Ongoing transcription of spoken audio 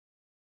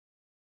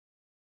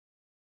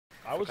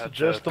I would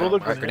suggest throw the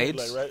grenade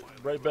grenades. like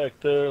right back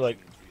there, like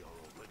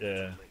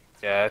yeah.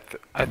 Yeah,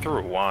 I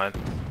threw one.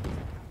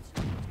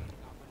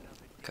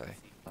 Okay.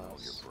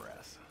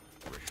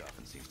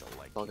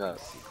 All got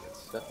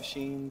death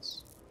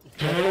machines.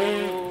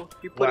 Oh,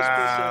 He put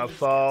wow, his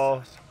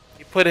Saul.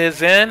 He put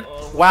his in.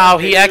 Wow,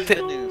 he acted.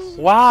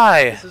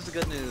 Why? This is the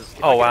good news.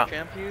 If Oh, I wow. get a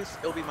tramp use,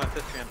 it'll be my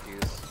 5th tramp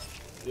use.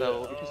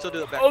 So we can still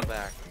do it back to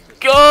back.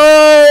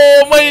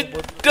 Go! My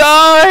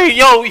die!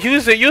 Yo,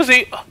 use it, use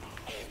it.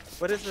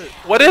 What is it?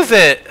 What is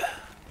it?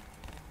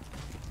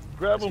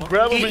 Grab him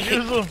and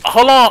use him.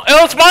 Hold on.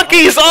 Oh, it's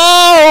monkeys!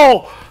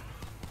 Oh!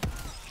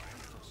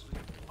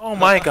 Oh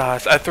my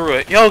gosh, I threw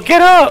it. Yo,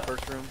 get up!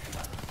 First room.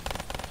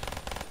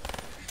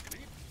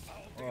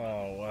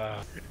 Oh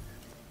wow.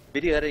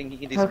 Video editing, he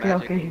can do some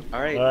magic. Okay.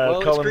 Alright, Alright,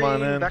 well, color screen,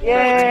 mine in. back to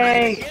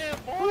Yay!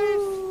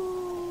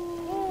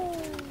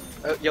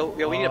 back. Yo,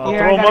 we need a Yeah, Throw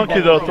I a got monkey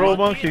that. though. Throw a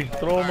monkey.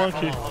 Throw a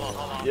monkey.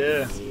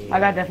 Yeah. I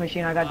got death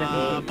machine. I got death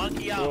machine.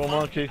 Monkey out. Throw a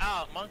monkey.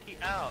 Monkey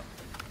out.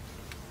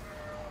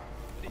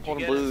 Hold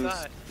blues.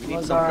 We need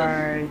Oh,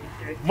 something.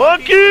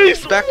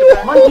 Monkeys! Back to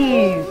back.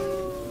 Monkeys!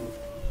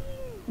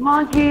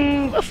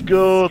 Monkeys! Let's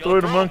go. Throw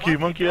the monkey.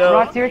 Monkey out.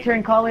 Rock's your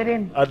turn. Call it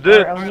in. I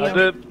did. Or I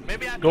did.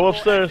 Maybe I Go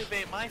upstairs.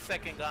 activate my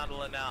second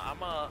gondola now. I'm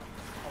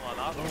hold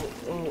on.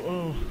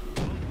 Oh.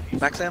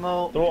 Max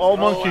ammo. Throw all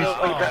monkeys.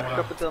 Oh, back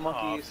Oh, up into the Oh,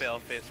 monkeys. fail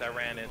face. I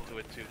ran into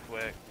it too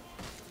quick.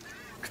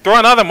 Throw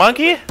another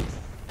monkey?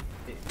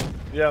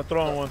 yeah, I'm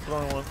throwing one.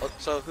 Throwing one. Oh,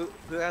 so who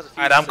has a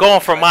few? Alright, I'm going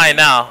for mine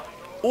now.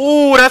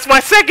 Ooh, that's my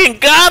second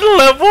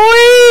gondola,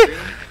 boy!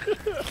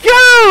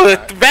 Yo,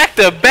 back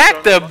to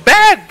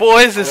back,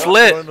 boys. It's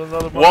lit.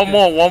 One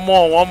more.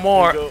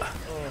 There you go.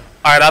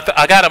 Alright,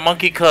 I got a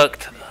monkey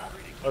cooked.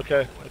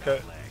 Okay.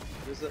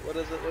 What is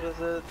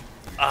it?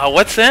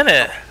 What's in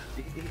it?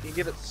 You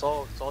give it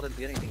Saul. Saul didn't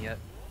get anything yet.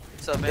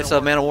 It's a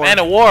man of war. Man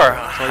of war.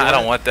 I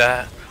don't want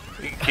that.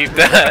 You can keep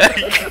that.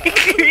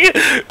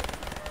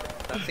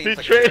 That seems He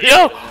like traded.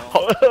 Yo,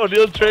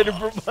 O'Neal traded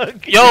for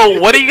monkey. yo,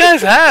 what do you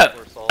guys have?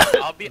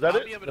 Is that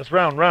it? That's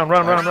round.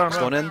 It's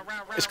going in.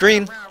 It's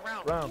green.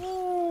 Round.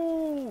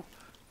 Ooh.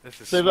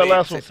 This is Save that sweet.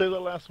 last one. Save that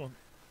last one.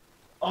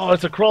 Oh,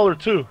 it's a crawler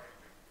too.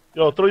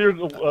 Yo, throw your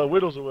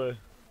widows away.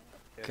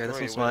 Okay, this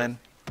one's mine.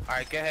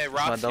 Alright, go ahead, My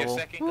Rox, your double.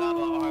 second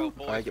gondola.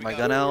 Boys, Alright, get we my got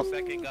gun out.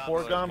 second gondola, 4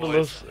 boys.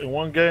 gondolas in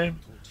one game.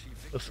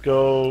 Let's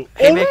go.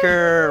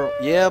 Haymaker.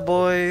 Yeah,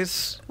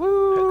 boys.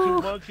 2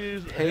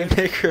 monkeys.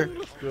 Haymaker.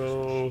 Let's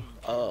go.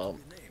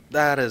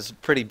 That is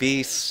pretty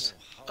beast.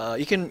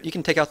 You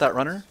can take out that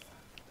runner,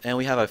 and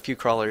we have a few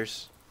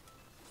crawlers.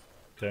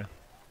 Okay.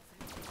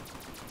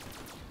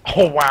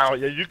 Oh wow,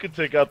 yeah, you can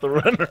take out the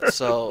runner.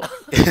 So,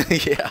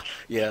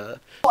 yeah.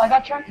 Oh, I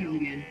got trackers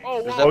again.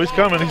 Oh, he's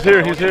coming. He's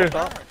here.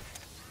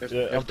 There's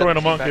Yeah, I'm throwing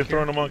a monkey. back here.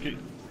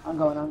 I'm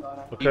going.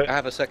 Okay. I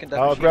have a second death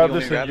I'll machine. grab You want me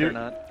this to and grab it or you-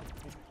 not?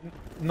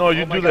 No,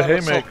 you Oh my do the God,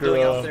 what's Saul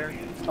doing out haymaker. there?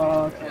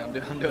 Oh, okay.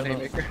 Yeah, I'm doing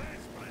haymaker.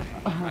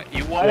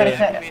 You I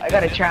want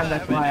got a tram.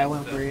 That's why I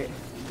went for it.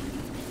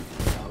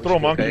 Throw a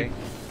monkey. Okay.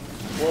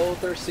 Whoa,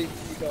 thirsty. You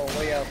going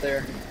way out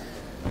there.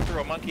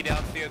 Throw a monkey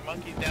downstairs,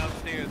 monkey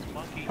downstairs,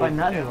 monkey. Oh,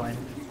 another one.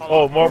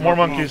 Oh, more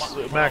monkeys.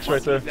 Max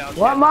right there.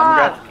 What, I'm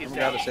Mom?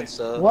 grabbing since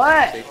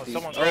What? safety.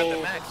 Someone grabbed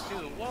the max too.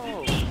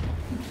 Whoa.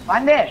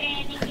 Find it.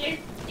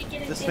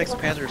 This makes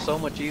Panzer so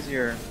much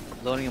easier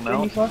loading them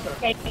out. Still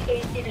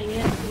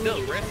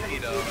risky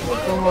though.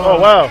 Oh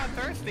wow.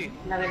 Thirsty.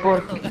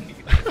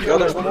 Yo,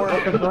 there's one more.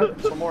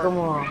 There's one more. Come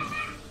on.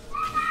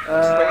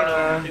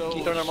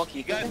 Keep throwing our monkey.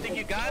 You guys think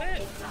you got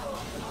it?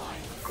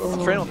 I'm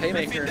spraying with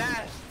haymaker.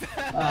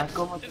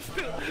 Come on.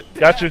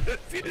 Got you.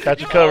 Got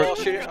you covered. Oh,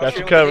 shoot it. Got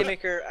you With covered.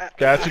 haymaker.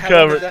 Got you I had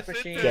covered. another death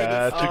machine.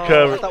 Got you Oh,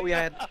 covered. I thought we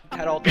had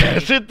all three.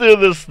 Got you through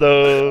the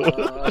snow.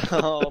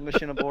 Oh,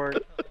 mission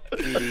abort.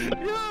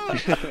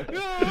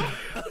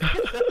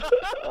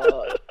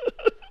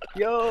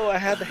 Yo, I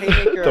had the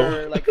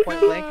haymaker like point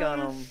blank on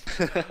him.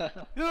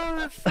 Yo,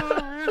 that's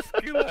so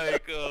risky.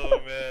 Like, oh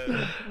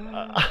man.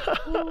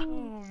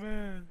 Oh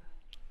man.